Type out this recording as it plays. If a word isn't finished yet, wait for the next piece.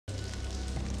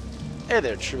Hey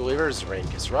there, true believers. Rain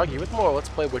Kisaragi with more Let's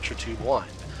Play Witcher 2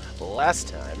 Blind. Last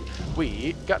time,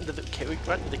 we got into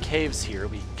the caves here.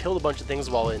 We killed a bunch of things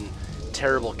while in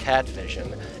terrible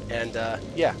catfishing, and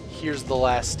yeah, here's the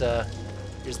last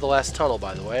tunnel.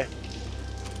 By the way,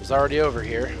 it was already over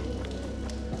here,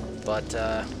 but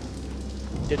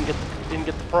didn't get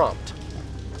the prompt.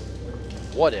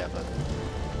 Whatever.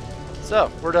 So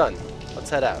we're done. Let's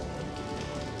head out.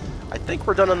 I think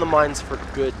we're done on the mines for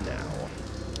good now.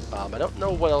 I don't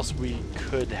know what else we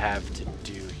could have to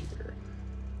do here.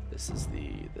 This is the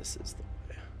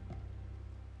way.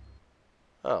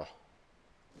 Oh.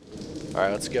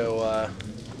 Alright, let's go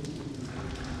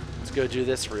do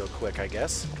this real quick, I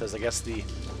guess. Because I guess the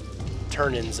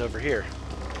turn-in's over here.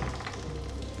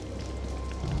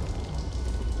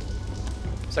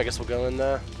 So I guess we'll go and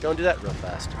do that real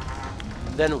fast.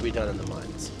 Then we'll be done in the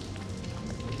mines.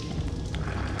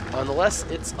 Unless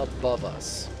it's above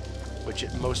us, which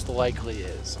it most likely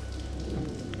is.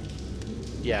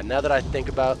 Yeah, now that I think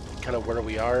about kind of where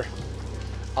we are,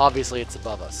 obviously it's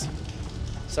above us.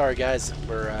 Sorry guys,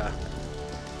 we're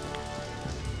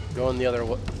going the other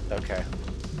way. Okay.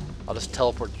 I'll just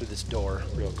teleport through this door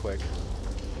real quick.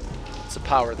 It's a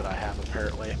power that I have,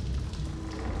 apparently.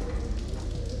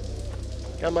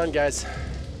 Come on, guys.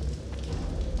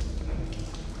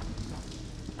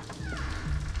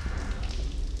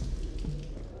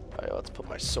 Alright, let's put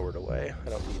my sword away. I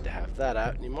don't need to have that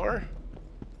out anymore.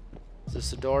 Is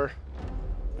this a door?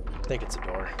 I think it's a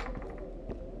door.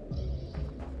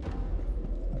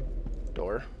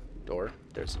 Door.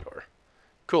 There's a door.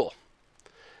 Cool.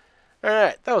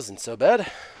 Alright, that wasn't so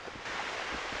bad.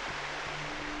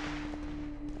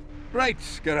 Right,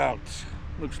 Geralt.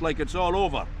 Looks like it's all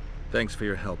over. Thanks for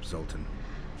your help, Zoltan.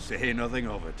 Say nothing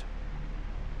of it.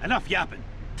 Enough yapping.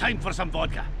 Time for some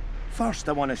vodka. First,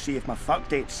 I want to see if my fuck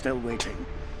date's still waiting.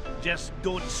 Just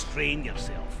don't strain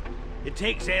yourself. It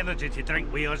takes energy to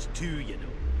drink with us too, you know.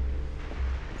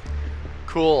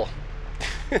 Cool.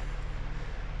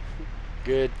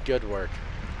 Good work.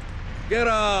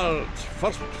 Geralt,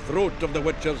 first throat of the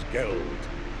Witcher's Guild.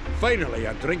 Finally,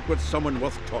 a drink with someone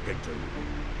worth talking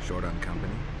to. Short on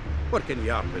company? What can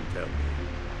Yarpin tell me?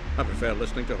 I prefer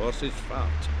listening to horses fart.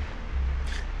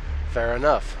 Fair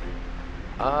enough.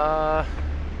 Yeah.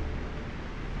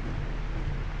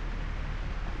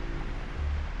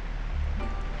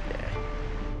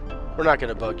 We're not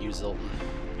gonna bug you, Zoltan.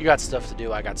 You got stuff to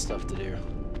do, I got stuff to do.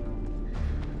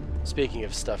 Speaking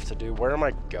of stuff to do, where am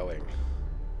I going?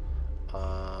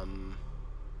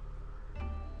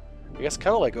 I guess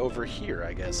kind of like over here,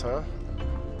 I guess, huh?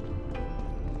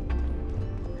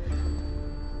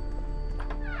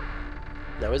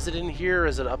 Now, is it in here, or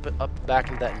is it up back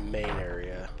in that main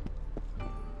area?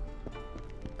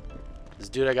 This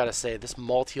dude, I gotta say, this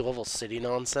multi-level city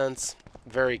nonsense,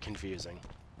 very confusing.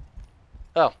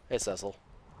 Oh, hey, Cecil.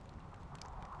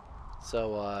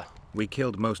 So, we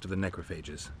killed most of the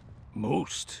necrophages.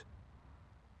 Most?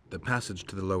 The passage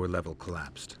to the lower level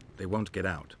collapsed. They won't get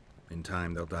out. In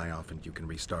time, they'll die off and you can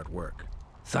restart work.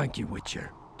 Thank you,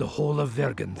 Witcher. The whole of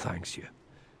Vergen thanks you.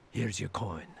 Here's your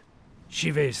coin.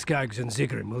 Shive, Skaggs, and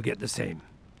Zigrim will get the same.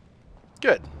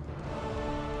 good.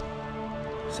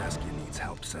 Saskia needs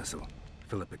help, Cecil.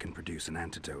 Philippa can produce an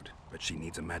antidote, but she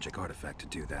needs a magic artifact to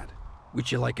do that.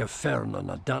 Would you like a fern and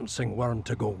a dancing worm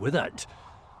to go with it?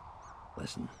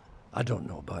 Listen, I don't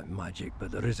know about magic,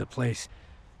 but there is a place,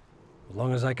 as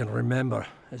long as I can remember,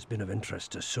 has been of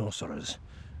interest to sorcerers.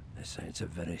 They say it's a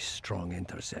very strong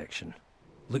intersection.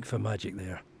 Look for magic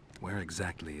there. Where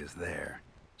exactly is there?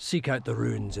 Seek out the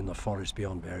ruins in the forest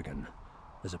beyond Bergen.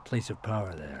 There's a place of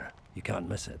power there. You can't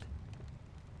miss it.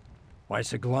 Why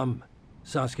so glum?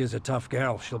 Saskia's a tough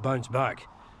girl. She'll bounce back.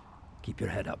 Keep your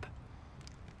head up.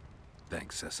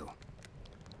 Thanks, Cecil.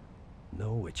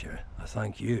 No, Witcher. I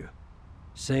thank you.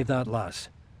 Save that lass,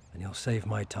 and you'll save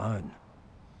my town.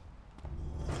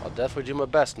 I'll definitely do my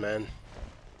best, man.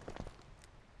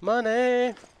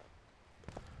 Money!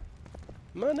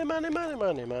 Money, money, money,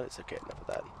 money, money. It's okay, enough of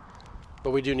that.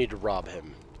 But we do need to rob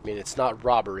him. I mean, it's not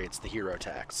robbery, it's the hero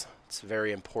tax. It's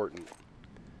very important.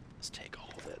 Let's take all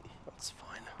of it. That's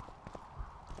fine.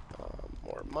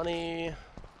 More money.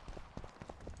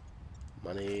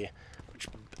 Money.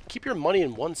 Keep your money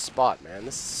in one spot, man.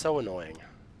 This is so annoying.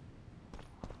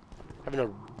 Having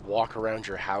to walk around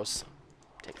your house.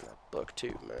 Taking that book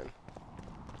too, man.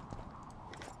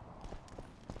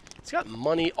 It's got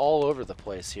money all over the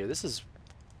place here. This is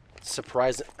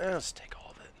surprising. Let's take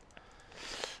all of it.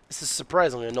 This is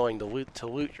surprisingly annoying to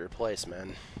loot your place,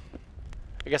 man.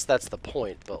 I guess that's the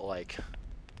point, but like,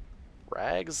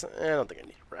 rags? I don't think I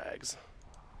need rags.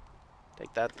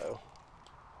 Take that though.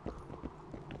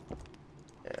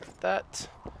 that.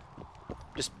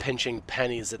 Just pinching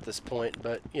pennies at this point,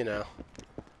 but, you know,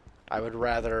 I would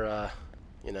rather,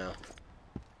 you know,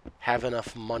 have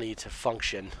enough money to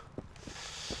function.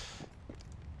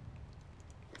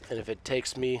 And if it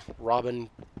takes me robbing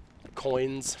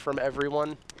coins from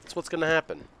everyone, that's what's going to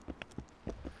happen.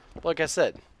 Like I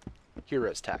said,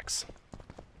 heroes tax.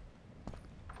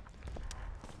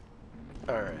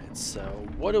 Alright, so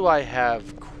what do I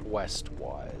have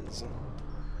quest-wise?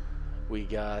 We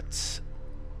got...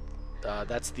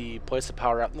 that's the place of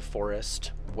power out in the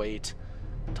forest. Wait.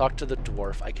 Talk to the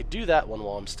dwarf. I could do that one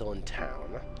while I'm still in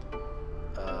town.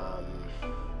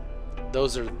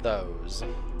 Those are those.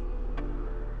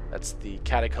 That's the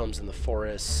catacombs in the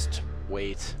forest.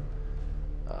 Wait.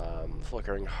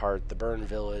 Flickering Heart, the Burn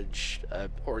Village,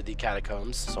 or the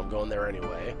catacombs, so I'm going there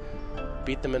anyway.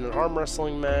 Beat them in an arm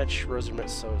wrestling match.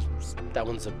 So that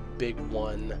one's a big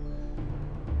one.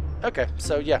 Okay,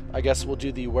 so yeah, I guess we'll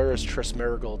do the Where is Triss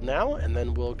Marigold now, and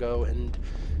then we'll go and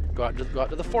go out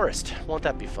to the forest. Won't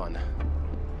that be fun?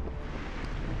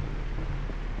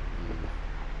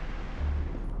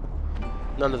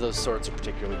 None of those swords are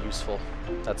particularly useful.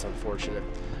 That's unfortunate.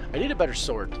 I need a better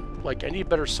sword. Like, I need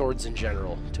better swords in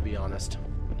general, to be honest.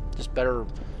 Just better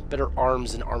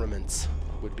arms and armaments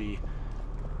would be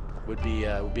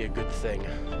a good thing.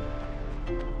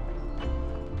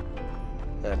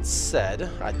 That said,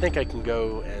 I think I can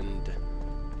go and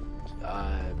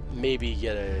maybe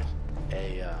get a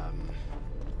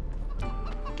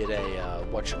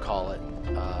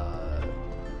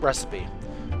recipe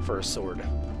for a sword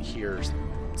here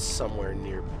somewhere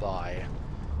nearby.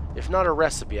 If not a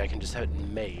recipe, I can just have it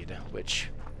made, which,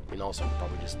 I mean, also I can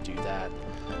probably just do that.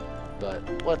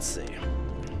 But let's see.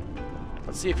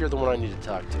 Let's see if you're the one I need to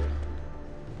talk to.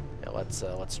 Yeah,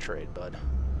 let's trade, bud.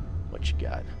 What you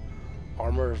got?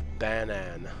 Armor of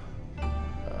Banan.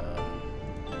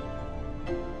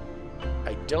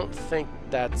 I don't think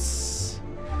that's...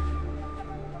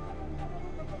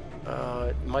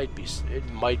 it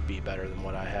might be better than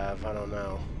what I have. I don't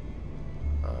know.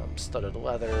 Studded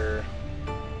leather.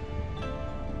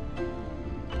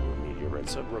 Meteorite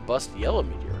sword. Robust yellow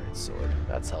meteorite sword.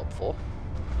 That's helpful.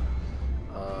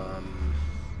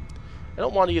 I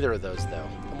don't want either of those though.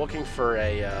 I'm looking for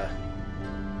a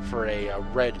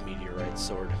red meteorite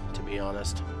sword, to be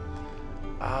honest.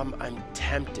 I'm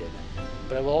tempted,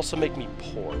 but it will also make me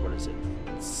poor. What is it?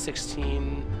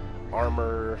 16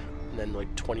 armor, and then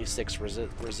like 26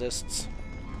 resists.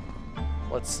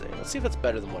 Let's see. Let's see if that's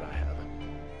better than what I have.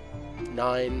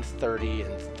 9, 30,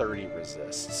 and 30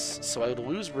 resists. So I would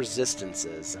lose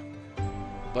resistances,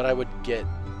 but I would get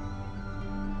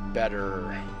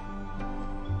better,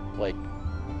 like,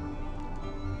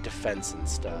 defense and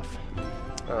stuff.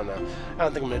 I don't know. I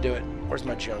don't think I'm gonna do it. Where's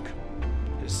my junk?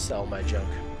 Just sell my junk.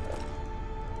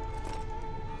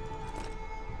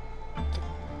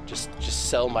 Just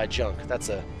sell my junk. That's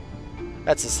a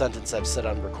sentence I've said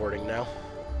on recording now.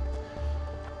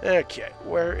 Okay,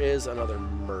 where is another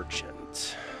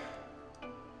merchant?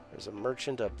 There's a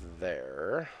merchant up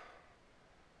there.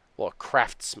 Well, a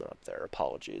craftsman up there.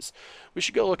 Apologies. We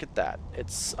should go look at that.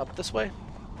 It's up this way?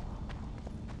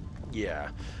 Yeah.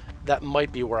 That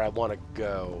might be where I want to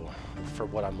go for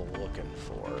what I'm looking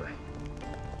for.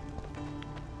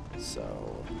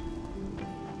 So,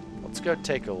 let's go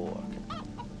take a look.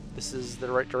 This is the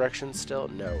right direction still?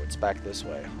 No, it's back this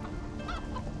way.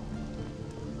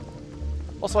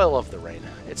 Also, I love the rain.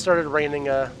 It started raining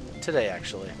today,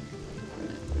 actually.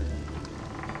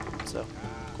 So,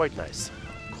 quite nice.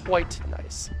 Quite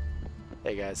nice.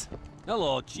 Hey, guys.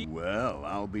 Hello, Chief. Well,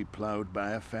 I'll be plowed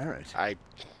by a ferret.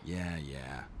 Yeah.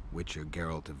 Witcher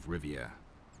Geralt of Rivia.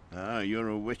 Ah, you're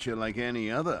a witcher like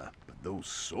any other. But those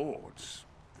swords,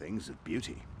 things of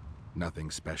beauty.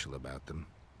 Nothing special about them.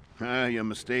 Ah, you're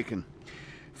mistaken.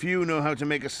 Few know how to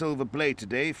make a silver blade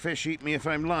today. Fish eat me if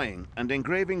I'm lying. And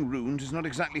engraving runes is not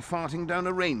exactly farting down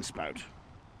a rain spout.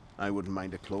 I wouldn't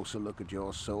mind a closer look at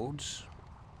your swords.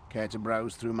 Care to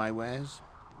browse through my wares?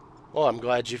 Well, I'm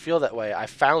glad you feel that way. I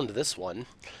found this one.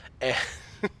 And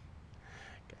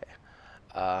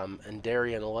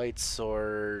Andarian light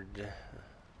sword.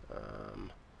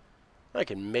 I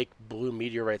can make blue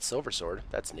meteorite silver sword.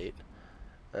 That's neat.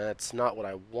 That's not what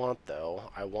I want,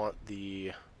 though. I want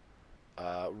the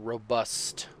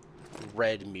robust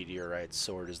red meteorite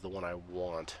sword is the one I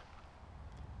want.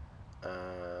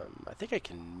 I think I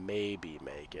can maybe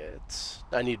make it.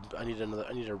 I need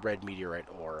a red meteorite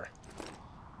ore.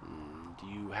 Do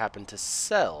you happen to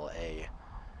sell a?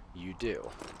 You do.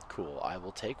 Cool. I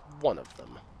will take one of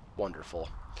them. Wonderful.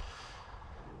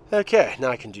 Okay, now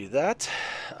I can do that.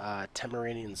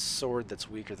 Temeranian sword that's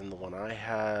weaker than the one I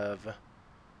have.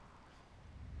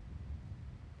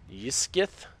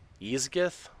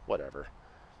 Yizgith, whatever.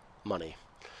 Money.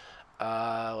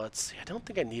 Let's see. I don't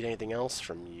think I need anything else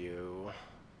from you.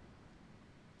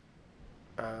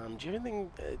 Do you have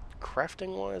anything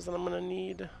crafting-wise that I'm gonna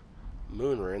need?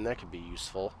 Moonrune, that could be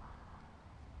useful.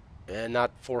 And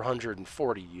not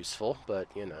 440 useful, but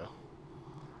you know.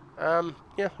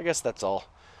 Yeah, I guess that's all.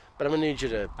 But I'm gonna need you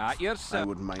to. I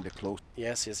wouldn't mind a close.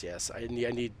 Yes. I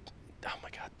need. Oh my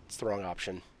God, it's the wrong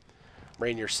option.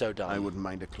 Rain, you're so dumb. I wouldn't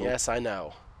mind a close. Yes, I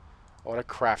know. I want to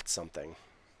craft something.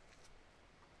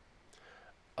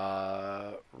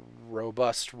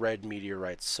 Robust red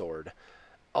meteorite sword.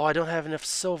 Oh, I don't have enough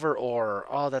silver ore.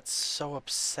 Oh, that's so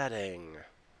upsetting.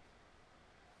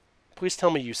 Please tell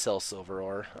me you sell silver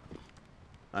ore.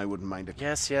 I wouldn't mind a.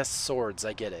 Yes, swords.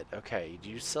 I get it. Okay, do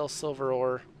you sell silver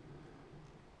ore?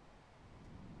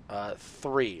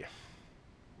 3.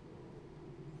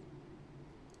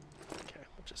 Okay,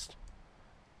 we'll just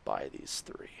buy these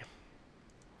 3.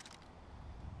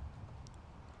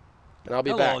 And I'll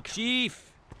be back.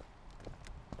 Chief.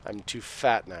 I'm too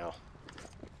fat now.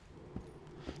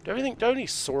 Do I have any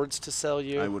swords to sell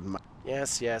you? I wouldn't mind.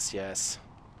 Yes. Do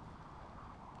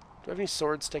I have any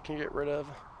swords I can get rid of?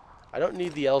 I don't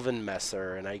need the Elven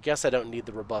Messer, and I guess I don't need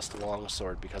the Robust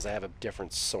Longsword because I have a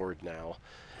different sword now.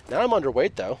 Now I'm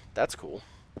underweight, though. That's cool.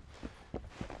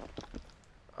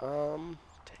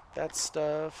 Take that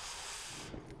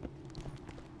stuff.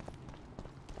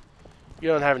 You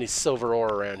don't have any silver ore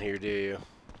around here, do you?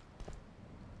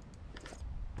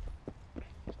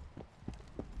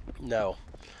 No.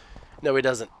 No, he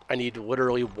doesn't. I need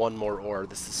literally 1 more ore.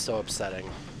 This is so upsetting.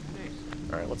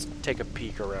 Alright, let's take a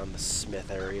peek around the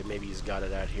smith area. Maybe he's got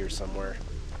it out here somewhere.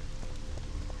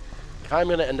 If I'm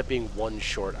going to end up being 1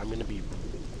 short, I'm going to be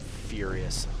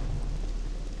furious.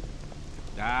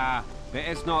 Ah, but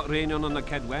it's not raining on the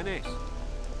kid Wennis.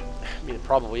 I mean, it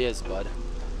probably is, bud.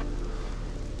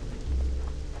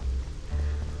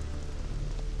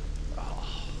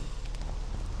 Oh.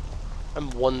 I'm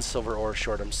 1 silver ore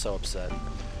short. I'm so upset.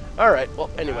 Alright, well,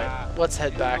 anyway, let's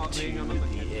head back to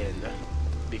the inn,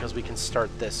 because we can start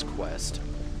this quest.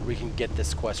 We can get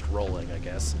this quest rolling, I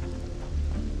guess.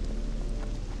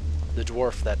 The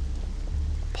dwarf that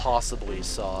possibly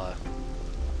saw...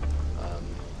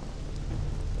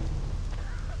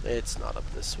 it's not up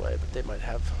this way, but they might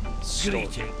have...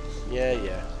 Greetings.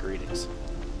 Yeah, greetings.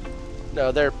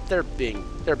 No, they're being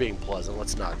pleasant.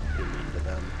 Let's not be mean to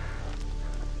them.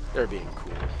 They're being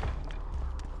cool.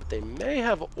 They may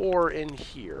have ore in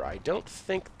here. I don't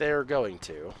think they're going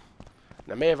to.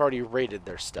 And I may have already raided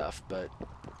their stuff, but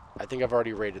I think I've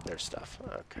already raided their stuff.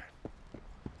 Okay.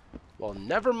 Well,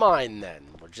 never mind then.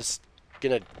 We're just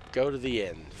gonna go to the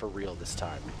inn for real this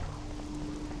time.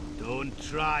 Don't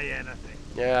try anything.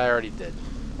 Yeah, I already did.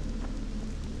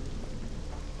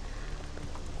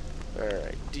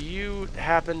 Alright, do you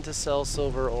happen to sell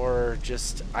silver or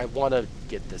just... I want to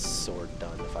get this sword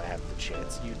done if I have the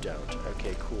chance. You don't.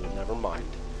 Okay, cool. Never mind.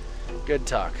 Good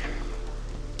talk.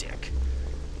 Dick.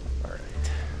 Alright.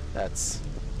 That's...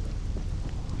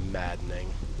 maddening.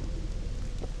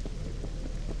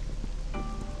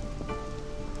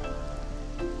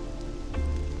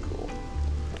 Cool.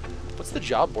 What's the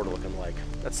job board looking like?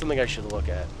 That's something I should look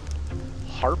at.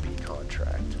 Harpy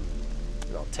contract.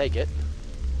 And I'll take it.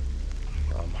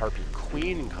 Harpy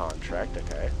Queen contract,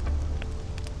 okay.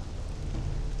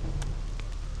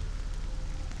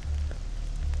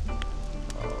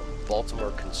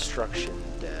 Baltimore construction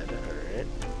dead, alright.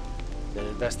 Then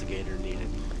investigator needed.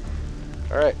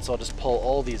 Alright, so I'll just pull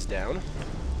all these down.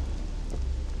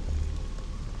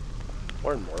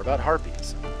 Learn more about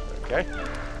harpies. Okay.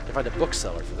 Can find a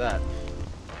bookseller for that.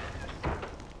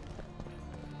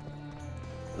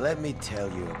 Let me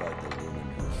tell you about the woman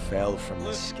who fell from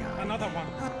the sky. Another one.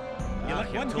 You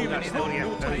let one told human that story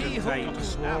know a thousand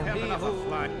times. I've heard enough of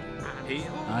flag.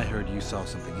 I heard you saw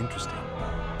something interesting.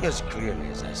 As clearly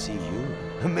as I see you.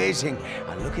 Amazing.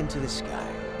 I look into the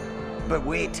sky. But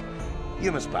wait,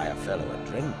 you must buy a fellow a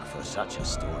drink for such a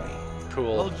story.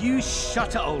 Cool. Well, you shut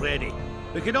it already.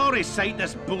 We can all recite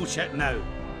this bullshit now.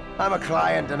 I'm a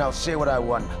client and I'll say what I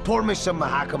want. Pour me some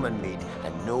Mahakaman mead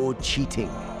and no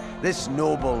cheating. This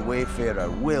noble wayfarer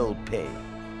will pay.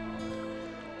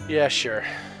 Yeah, sure.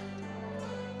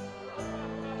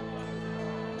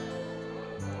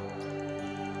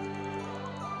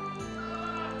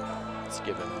 Let's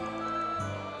give him...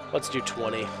 Let's do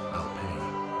 20. I'll pay.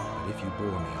 But if you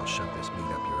bore me, I'll shove this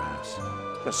meat up your ass.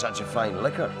 For such a fine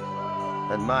liquor.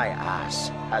 And my ass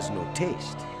has no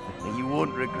taste. You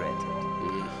won't regret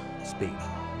it. Speak.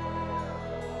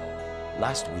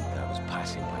 Last week I was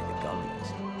passing by the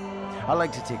gullies. I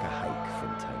like to take a hike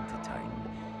from time to time.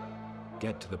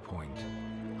 Get to the point.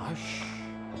 Hush.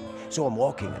 So I'm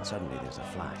walking and suddenly there's a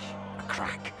flash, a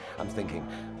crack. I'm thinking,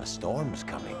 a storm's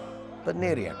coming. But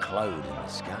nary a cloud in the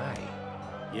sky.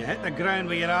 You hit the ground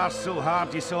with your arse so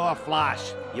hard you saw a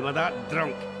flash. You were that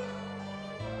drunk.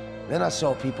 Then I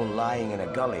saw people lying in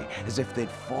a gully as if they'd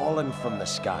fallen from the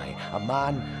sky, a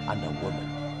man and a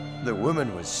woman. The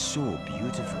woman was so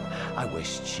beautiful, I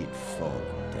wished she'd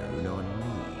fallen down on me.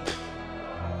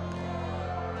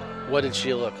 What did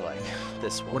she look like?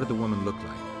 This one. What did the woman look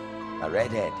like? A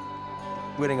redhead,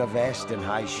 wearing a vest and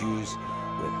high shoes,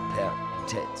 with pert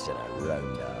tits and a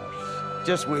round arse,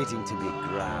 just waiting to be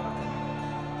grabbed.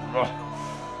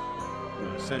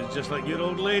 Sounds just like your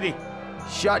old lady.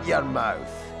 Shut your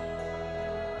mouth!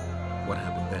 What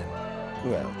happened then?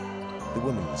 Well, the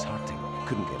woman was hurting,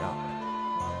 couldn't get up.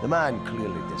 The man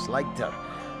clearly disliked her,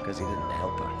 because he didn't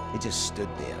help her. He just stood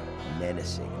there,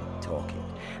 menacing and talking,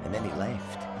 and then he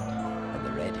left, and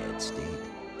the redhead stayed.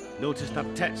 Noticed her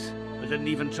tits, but didn't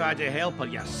even try to help her,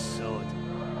 you sod.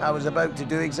 I was about to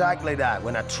do exactly that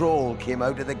when a troll came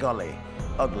out of the gully,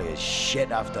 ugly as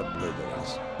shit after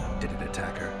blueberries. Did it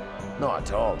attack her? Not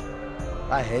at all.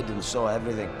 I hid and saw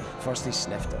everything. First he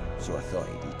sniffed her, so I thought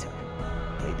he'd eat her.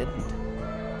 But he didn't.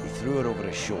 He threw her over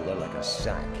his shoulder like a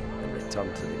sack and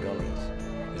returned to the gullies.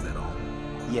 Is that all?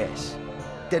 Yes.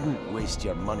 Didn't waste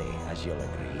your money, as you'll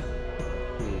agree.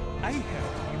 I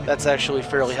heard That's actually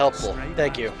fairly helpful.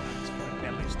 Thank you.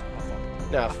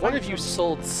 Now, if one of you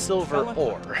sold silver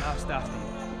ore... Oh,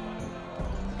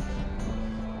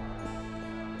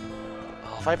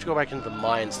 if I have to go back into the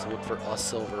mines to look for a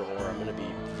silver ore, I'm going to be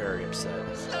very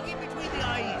upset. Slug it between the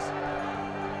eyes.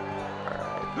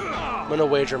 I'm going to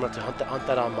wager I'm going to have to hunt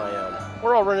that on my own.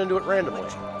 Or I'll run into it randomly.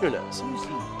 Who knows?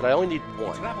 But I only need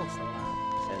one.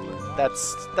 And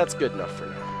that's good enough for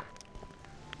now.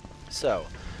 So,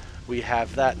 we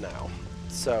have that now.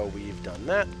 So we've done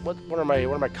that. What are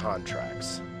my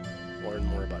contracts? Learn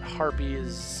more about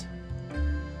harpies.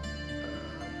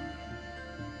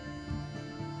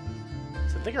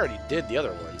 So I think I already did the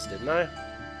other ones, didn't I?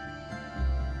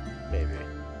 Maybe.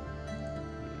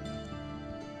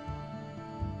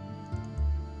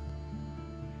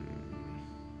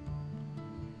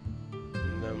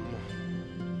 Them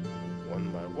one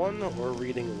by one, or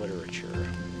reading literature.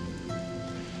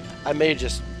 I may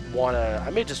just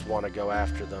wanna go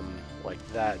after them like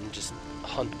that and just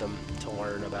hunt them to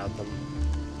learn about them.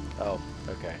 Oh,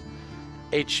 okay.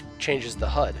 H changes the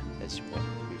HUD, as we've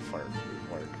learned.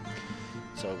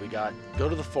 So we got go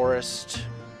to the forest,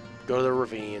 go to the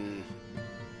ravine,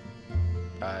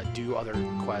 do other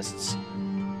quests,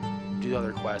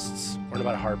 learn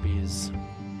about harpies,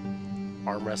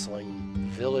 arm wrestling,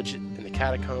 village in the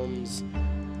catacombs.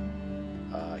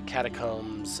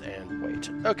 Catacombs, and wait.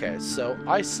 Okay, so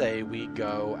I say we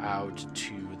go out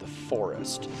to the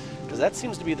forest, because that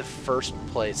seems to be the first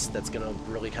place that's going to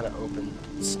really kind of open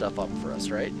stuff up for us,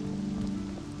 right?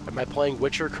 Am I playing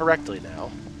Witcher correctly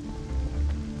now?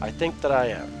 I think that I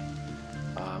am.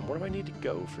 Where do I need to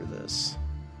go for this?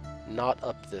 Not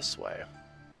up this way.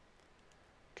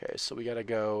 Okay, so we got to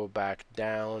go back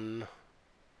down.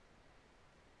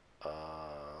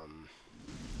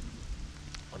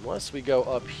 Unless we go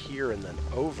up here and then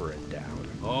over and down.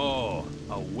 Oh,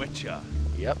 a witcher.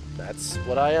 Yep, that's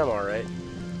what I am, alright.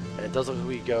 And it does look like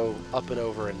we go up and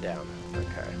over and down.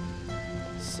 Okay.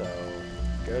 So,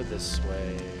 go this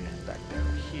way, back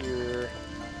down here.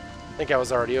 I think I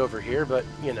was already over here, but,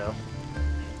 you know.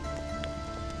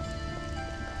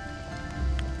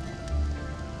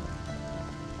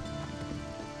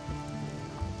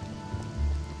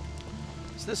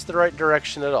 Is this the right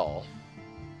direction at all?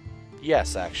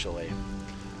 Yes, actually.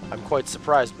 I'm quite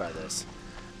surprised by this.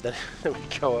 Then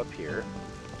we go up here.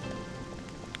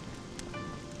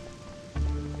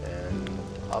 And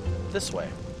up this way,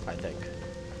 I think.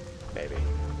 Maybe.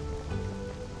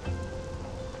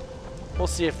 We'll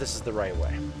see if this is the right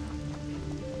way.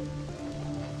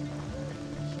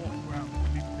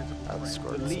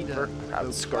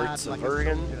 Outskirts of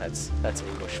Oregon. That's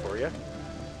English for you.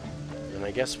 And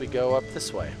I guess we go up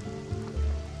this way.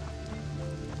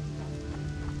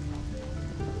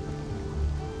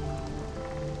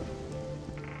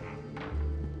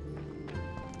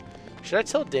 Should I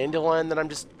tell Dandelion that I'm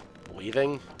just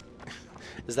leaving?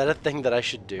 Is that a thing that I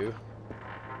should do?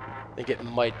 I think it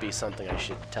might be something I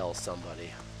should tell somebody.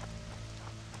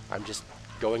 I'm just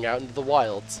going out into the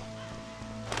wilds.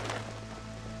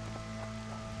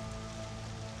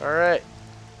 Alright.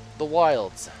 The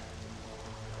wilds.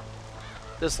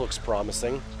 This looks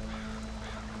promising.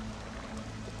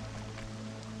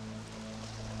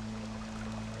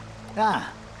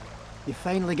 Ah, you've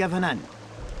finally given in.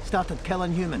 Started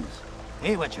killing humans.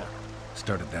 Eh, Witcher?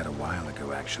 Started that a while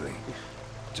ago, actually.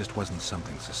 Just wasn't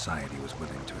something society was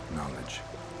willing to acknowledge.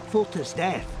 Foltest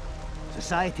death.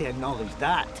 Society acknowledged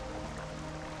that.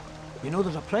 You know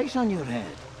there's a price on your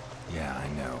head. Yeah, I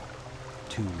know.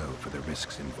 Too low for the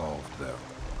risks involved, though.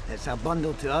 It's a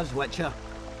bundle to us, Witcher.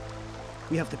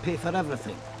 We have to pay for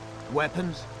everything.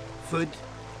 Weapons, food,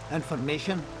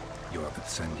 information. Jorvith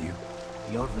send you?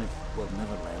 Jorvith will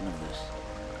never learn of this.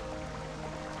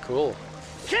 Cool.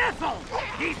 Careful!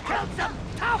 He's killed some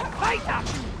tough fighters!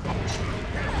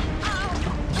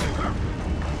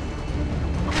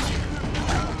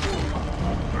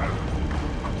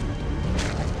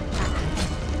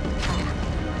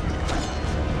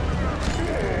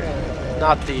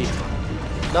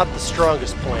 Not the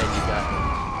strongest plan you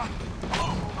got.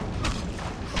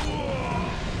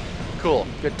 Cool.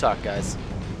 Good talk, guys.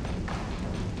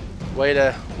 Way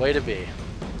to be.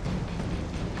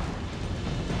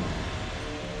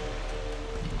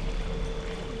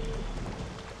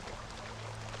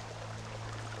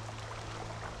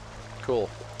 Cool.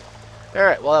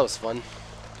 Alright, well that was fun.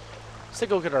 Let's take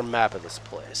a look at our map of this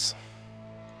place.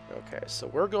 Okay, so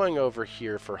we're going over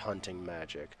here for hunting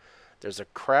magic. There's a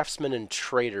craftsman and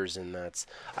traders in that.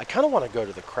 I kind of want to go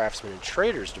to the craftsman and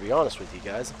traders, to be honest with you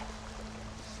guys.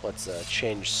 Let's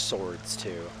change swords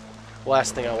too.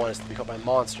 Last thing I want is to be caught by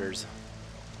monsters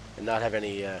and not have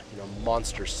any, you know,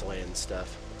 monster slaying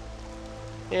stuff.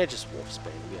 Yeah, just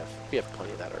wolfsbane. We have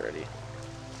plenty of that already.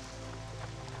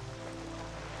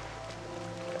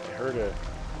 Okay,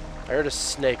 I heard a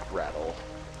snake rattle.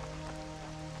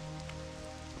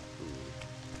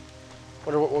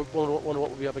 Wonder what we'll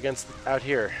be up against out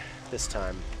here this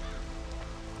time.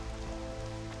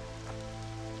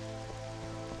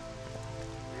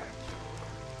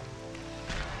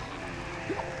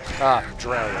 Ah,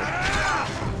 drowning.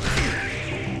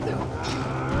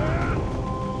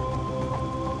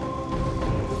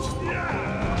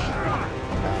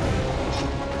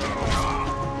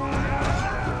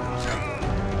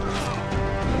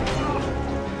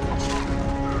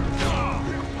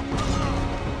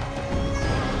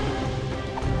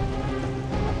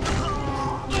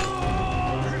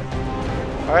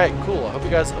 Alright, cool. I hope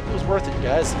it was worth it,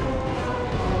 guys.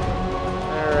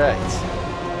 Alright.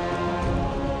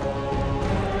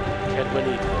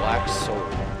 Kedwini Black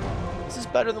Sword. Is this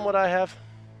better than what I have?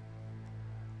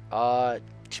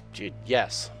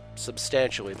 Yes.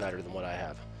 Substantially better than what I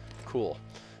have. Cool.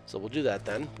 So we'll do that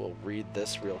then. We'll read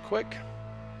this real quick.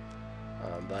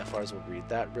 By far as we'll read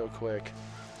that real quick.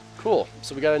 Cool.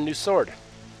 So we got a new sword.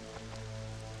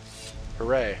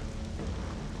 Hooray.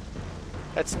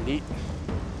 That's neat.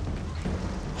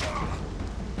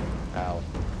 Ow.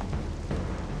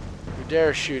 You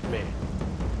dare shoot me.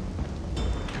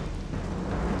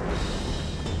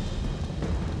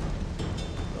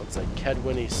 Looks like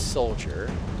Kedwini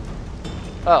Soldier.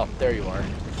 Oh, there you are.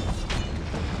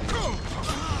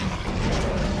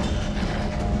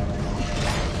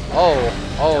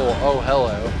 Oh,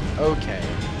 hello. Okay.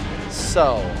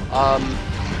 So,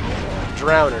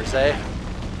 drowners, eh?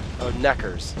 Oh,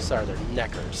 neckers. Sorry, they're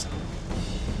neckers.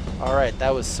 Alright,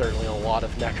 that was certainly a lot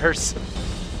of neckers.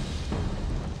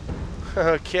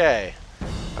 Okay.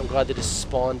 I'm glad they just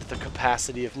spawned the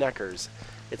capacity of neckers.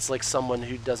 It's like someone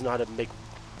who doesn't know how to make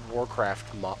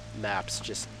Warcraft maps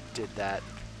just did that.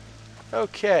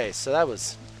 Okay, so that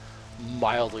was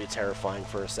mildly terrifying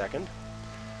for a second.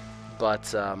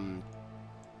 But, alright,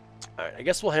 I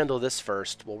guess we'll handle this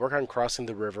first. We'll work on crossing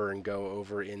the river and go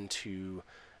over into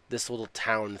this little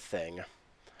town thing.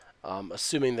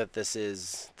 Assuming that this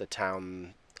is the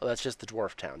town... Oh, that's just the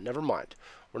dwarf town. Never mind.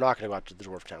 We're not going to go out to the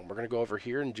dwarf town. We're going to go over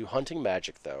here and do hunting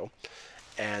magic, though.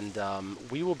 And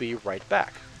we will be right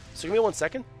back. So give me 1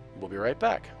 second. We'll be right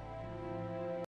back.